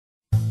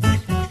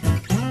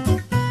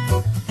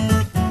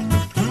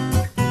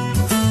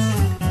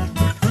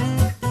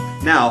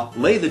Now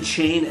lay the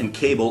chain and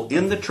cable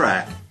in the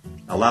track,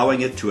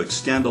 allowing it to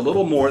extend a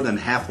little more than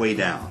halfway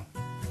down.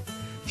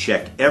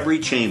 Check every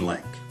chain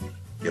link.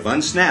 If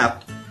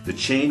unsnapped, the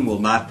chain will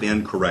not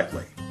bend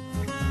correctly.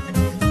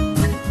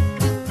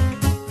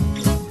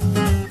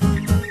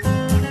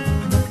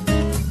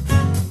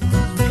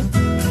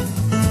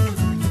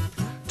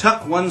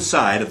 Tuck one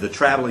side of the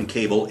traveling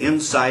cable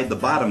inside the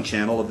bottom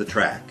channel of the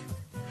track.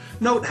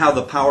 Note how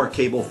the power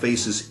cable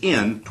faces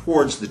in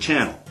towards the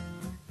channel.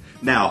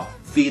 Now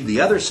feed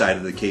the other side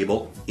of the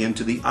cable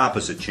into the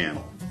opposite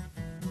channel.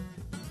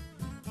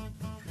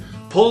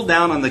 Pull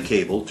down on the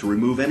cable to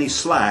remove any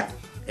slack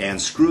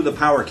and screw the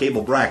power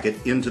cable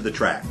bracket into the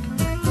track.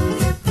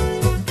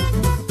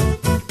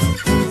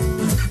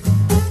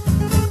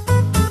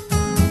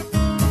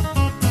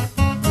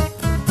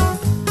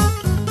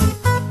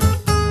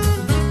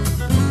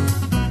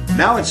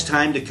 Now it's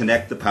time to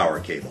connect the power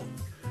cable.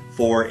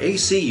 For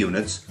AC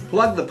units,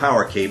 plug the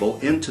power cable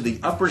into the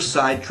upper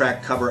side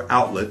track cover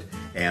outlet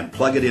and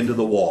plug it into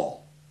the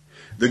wall.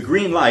 The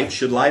green light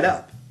should light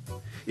up.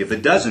 If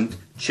it doesn't,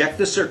 check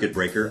the circuit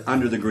breaker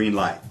under the green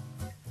light.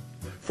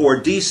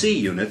 For DC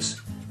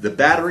units, the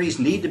batteries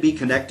need to be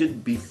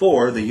connected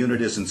before the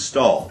unit is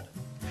installed.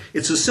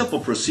 It's a simple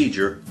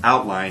procedure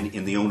outlined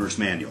in the owner's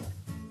manual.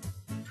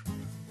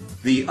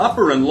 The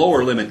upper and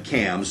lower limit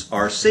cams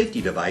are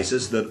safety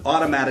devices that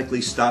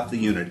automatically stop the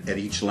unit at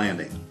each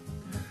landing.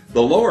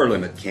 The lower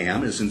limit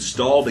cam is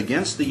installed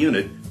against the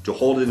unit to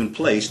hold it in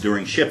place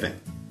during shipping.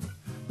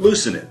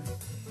 Loosen it.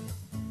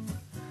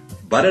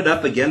 Butt it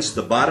up against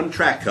the bottom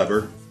track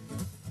cover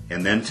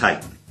and then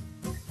tighten.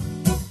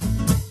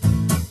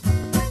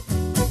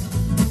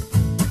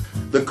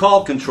 The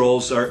call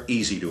controls are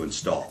easy to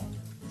install.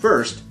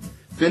 First,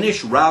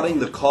 finish routing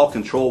the call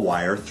control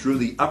wire through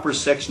the upper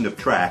section of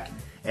track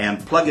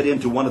and plug it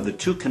into one of the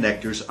two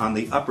connectors on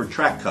the upper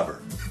track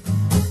cover.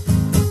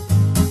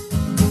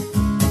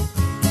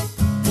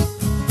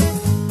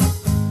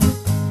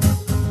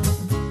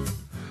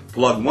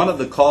 Plug one of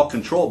the call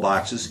control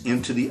boxes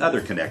into the other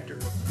connector.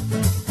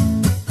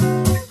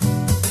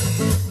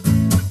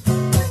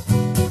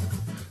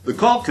 The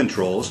call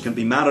controls can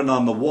be mounted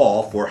on the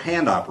wall for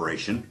hand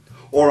operation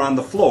or on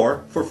the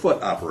floor for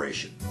foot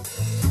operation.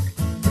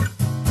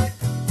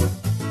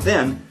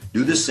 Then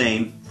do the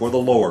same for the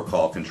lower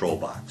call control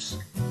box.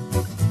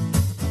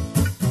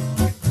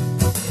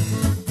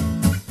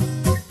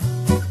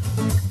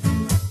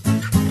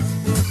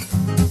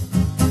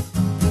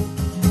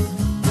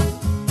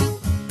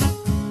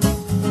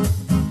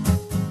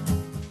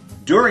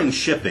 During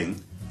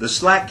shipping, the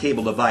slack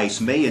cable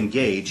device may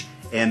engage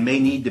and may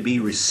need to be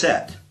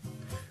reset.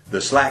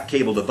 The slack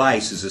cable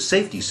device is a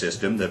safety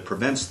system that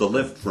prevents the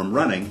lift from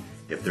running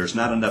if there's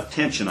not enough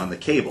tension on the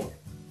cable.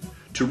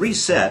 To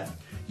reset,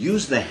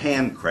 use the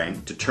hand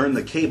crank to turn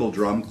the cable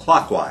drum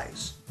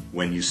clockwise.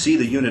 When you see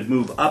the unit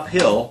move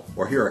uphill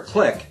or hear a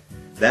click,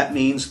 that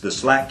means the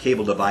slack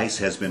cable device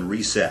has been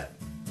reset.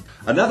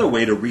 Another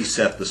way to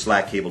reset the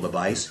slack cable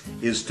device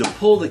is to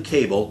pull the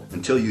cable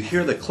until you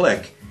hear the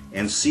click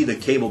and see the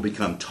cable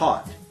become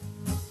taut.